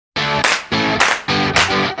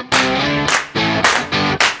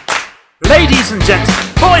Ladies and gentlemen,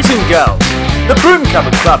 boys and girls, the Broom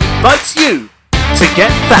Cupboard Club invites you to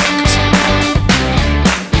get fact.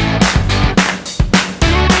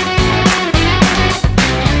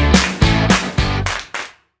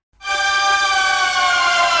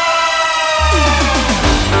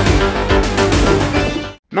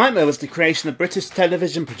 Knightmare was the creation of British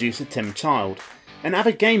television producer Tim Child. An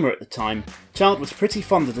avid gamer at the time, Child was pretty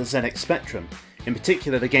fond of the ZX Spectrum, in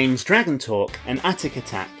particular the games Dragon Talk and Attic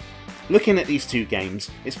Attack. Looking at these two games,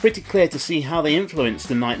 it's pretty clear to see how they influenced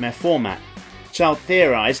the Knightmare format. Child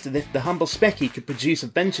theorised that if the humble Specky could produce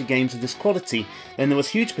adventure games of this quality, then there was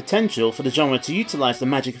huge potential for the genre to utilise the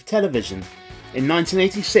magic of television. In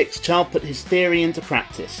 1986, Child put his theory into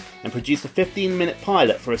practice, and produced a 15-minute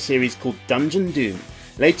pilot for a series called Dungeon Doom,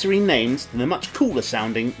 later renamed to the much cooler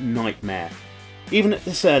sounding Knightmare. Even at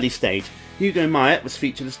this early stage, Hugo Myatt was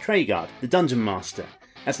featured as Treguard, the Dungeon Master.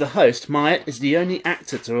 As the host, Myatt is the only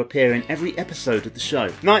actor to appear in every episode of the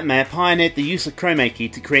show. Knightmare pioneered the use of chroma key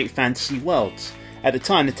to create fantasy worlds. At the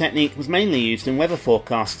time, the technique was mainly used in weather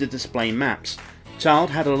forecasts to display maps.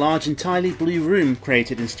 Child had a large entirely blue room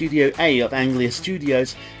created in Studio A of Anglia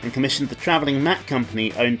Studios and commissioned the travelling map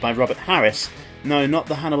company owned by Robert Harris, no, not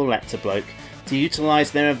the Hannibal Lecter bloke, to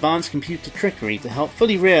utilise their advanced computer trickery to help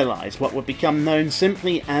fully realise what would become known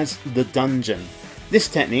simply as the Dungeon. This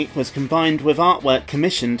technique was combined with artwork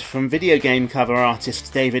commissioned from video game cover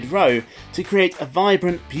artist David Rowe to create a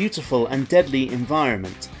vibrant, beautiful and deadly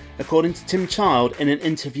environment. According to Tim Child in an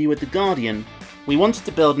interview with The Guardian, "We wanted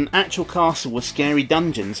to build an actual castle with scary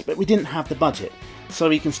dungeons, but we didn't have the budget, so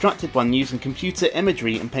we constructed one using computer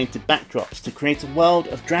imagery and painted backdrops to create a world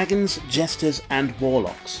of dragons, jesters and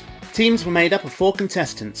warlocks." Teams were made up of 4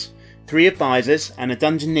 contestants, 3 advisors and a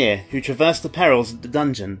dungeoneer who traversed the perils of the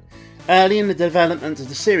dungeon. Early in the development of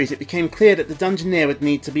the series, it became clear that the dungeoneer would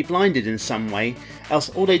need to be blinded in some way, else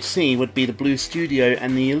all they'd see would be the blue studio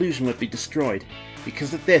and the illusion would be destroyed.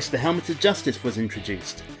 Because of this, the Helmet of Justice was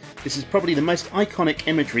introduced. This is probably the most iconic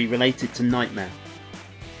imagery related to Knightmare.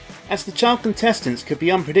 As the child contestants could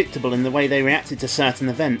be unpredictable in the way they reacted to certain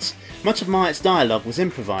events, much of Myatt's dialogue was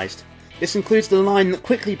improvised. This includes the line that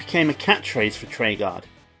quickly became a catchphrase for Treguard.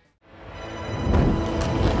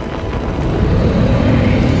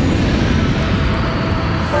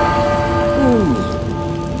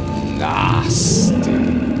 Ooooh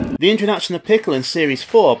Naaastyyy. The introduction of Pickle in Series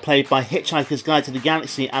 4, played by Hitchhiker's Guide to the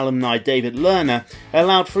Galaxy alumni David Lerner,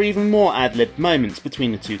 allowed for even more ad-libbed moments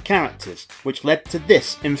between the two characters, which led to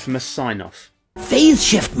this infamous sign-off. Phase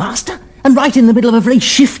shift, Master, and right in the middle of a very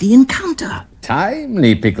shifty encounter.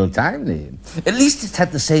 Timely, Pickle, timely. At least it's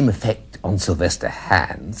had the same effect on Sylvester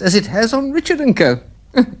Hands as it has on Richard & Co.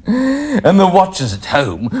 And the watchers at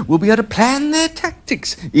home will be able to plan their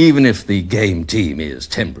tactics, even if the game team is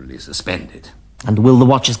temporarily suspended. And will the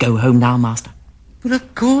watchers go home now, Master? But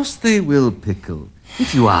of course they will, Pickle,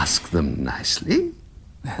 if you ask them nicely.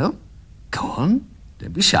 Well, go on,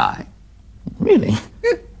 don't be shy. Really?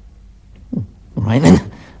 All right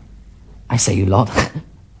then. I say you lot.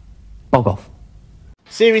 Bog off.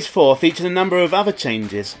 Series 4 featured a number of other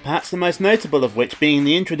changes, perhaps the most notable of which being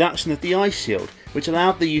the introduction of the Ice Shield, which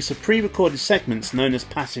allowed the use of pre-recorded segments known as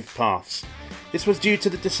passive paths. This was due to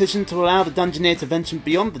the decision to allow the Dungeoneer to venture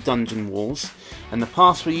beyond the dungeon walls, and the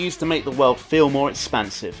paths were used to make the world feel more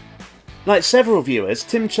expansive. Like several viewers,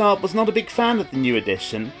 Tim Child was not a big fan of the new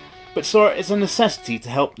edition, but saw it as a necessity to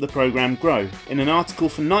help the programme grow. In an article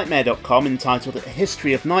from Knightmare.com entitled A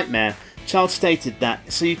History of Knightmare, Child stated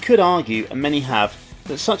that, so you could argue, and many have,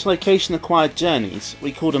 that such location-acquired journeys,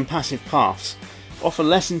 we call them passive paths, offer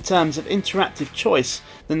less in terms of interactive choice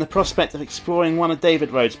than the prospect of exploring one of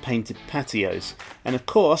David Rowe's painted patios. And of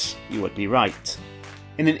course, you would be right.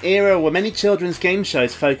 In an era where many children's game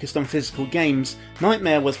shows focused on physical games,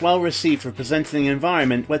 Knightmare was well received for presenting an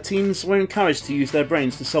environment where teens were encouraged to use their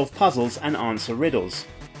brains to solve puzzles and answer riddles.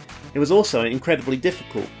 It was also incredibly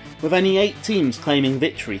difficult, with only 8 teams claiming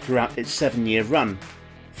victory throughout its 7-year run.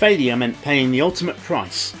 Failure meant paying the ultimate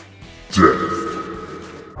price. Death.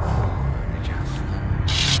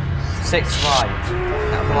 6 right.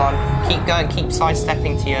 Now, come on, keep going, keep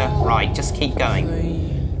sidestepping to your right, just keep going.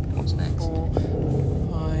 What's next?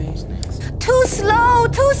 Too slow,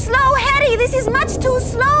 Harry, this is much too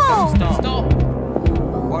slow. Stop.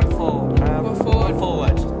 1 forward. 1 forward. 1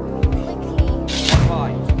 forward. 1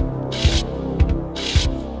 right.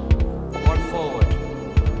 1 forward.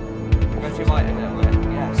 Go to your right a little bit.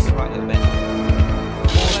 Yes, right a little bit.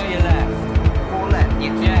 4 to your left. 4 left.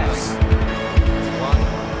 Yes. 1.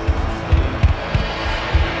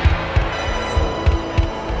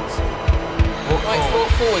 Right, 4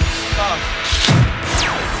 forwards. Fast.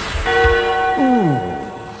 Ooh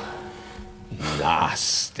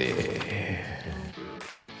Naaastyyy.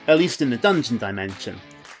 At least in the dungeon dimension.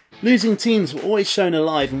 Losing teens were always shown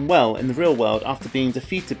alive and well in the real world after being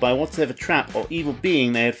defeated by whatever trap or evil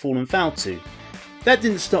being they had fallen foul to. That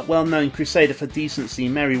didn't stop well-known crusader for decency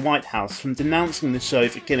Mary Whitehouse from denouncing the show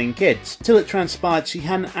for killing kids, till it transpired she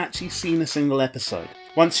hadn't actually seen a single episode.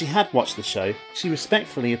 Once she had watched the show, she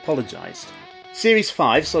respectfully apologised. Series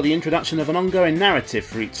 5 saw the introduction of an ongoing narrative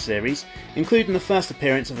for each series, including the first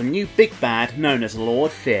appearance of a new big bad known as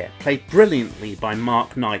Lord Fear, played brilliantly by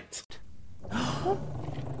Mark Knight.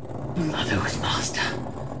 Mother was master.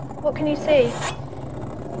 What can you see?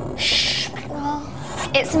 Shh. Well,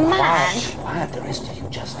 it's man. Quiet, the rest of you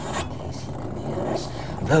just in case he can hear us.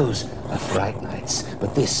 Those are Fright Nights,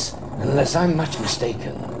 but this, unless I'm much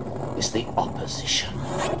mistaken, is the opposition.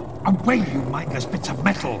 Away, you mindless bits of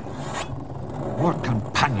metal! What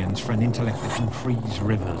companions for an intellect that can freeze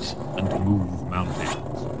rivers and move mountains?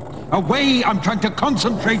 Away, I'm trying to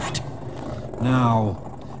concentrate! Now,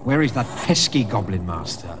 where is that pesky goblin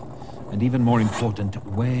master? And even more important,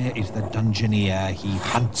 where is the dungeoneer he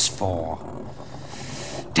hunts for?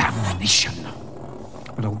 Damnation!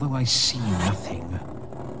 But although I see nothing,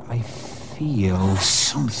 I feel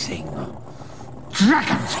something.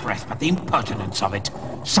 Dragon's breath, but the impertinence of it!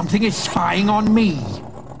 Something is spying on me!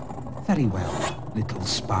 Very well, little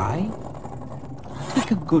spy.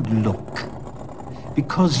 Take a good look.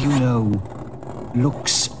 Because, you know,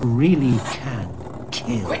 looks really can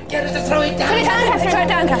kill. Quick, get her to throw it down! Put it down, Catherine! Throw it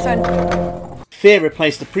down, Catherine! Fear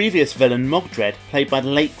replaced the previous villain Mogdred, played by the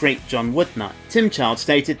late great John Woodnutt. Tim Child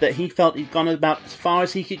stated that he felt he'd gone about as far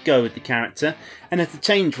as he could go with the character, and that a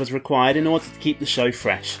change was required in order to keep the show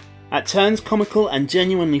fresh. At turns comical and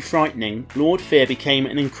genuinely frightening, Lord Fear became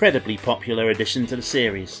an incredibly popular addition to the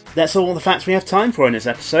series. That's all the facts we have time for in this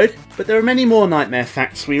episode, but there are many more Knightmare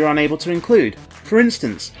facts we were unable to include. For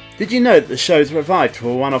instance, did you know that the show's revived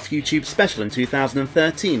for a one-off YouTube special in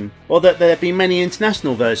 2013? Or that there have been many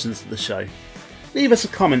international versions of the show? Leave us a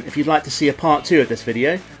comment if you'd like to see a part 2 of this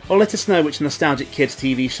video, or let us know which nostalgic kids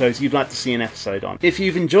TV shows you'd like to see an episode on. If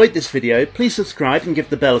you've enjoyed this video, please subscribe and give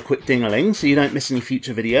the bell a quick ding-a-ling so you don't miss any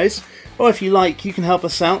future videos, or if you like, you can help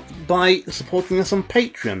us out by supporting us on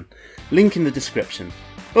Patreon, link in the description.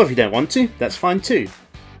 Or if you don't want to, that's fine too.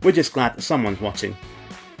 We're just glad that someone's watching.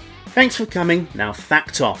 Thanks for coming, now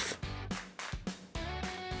fact off.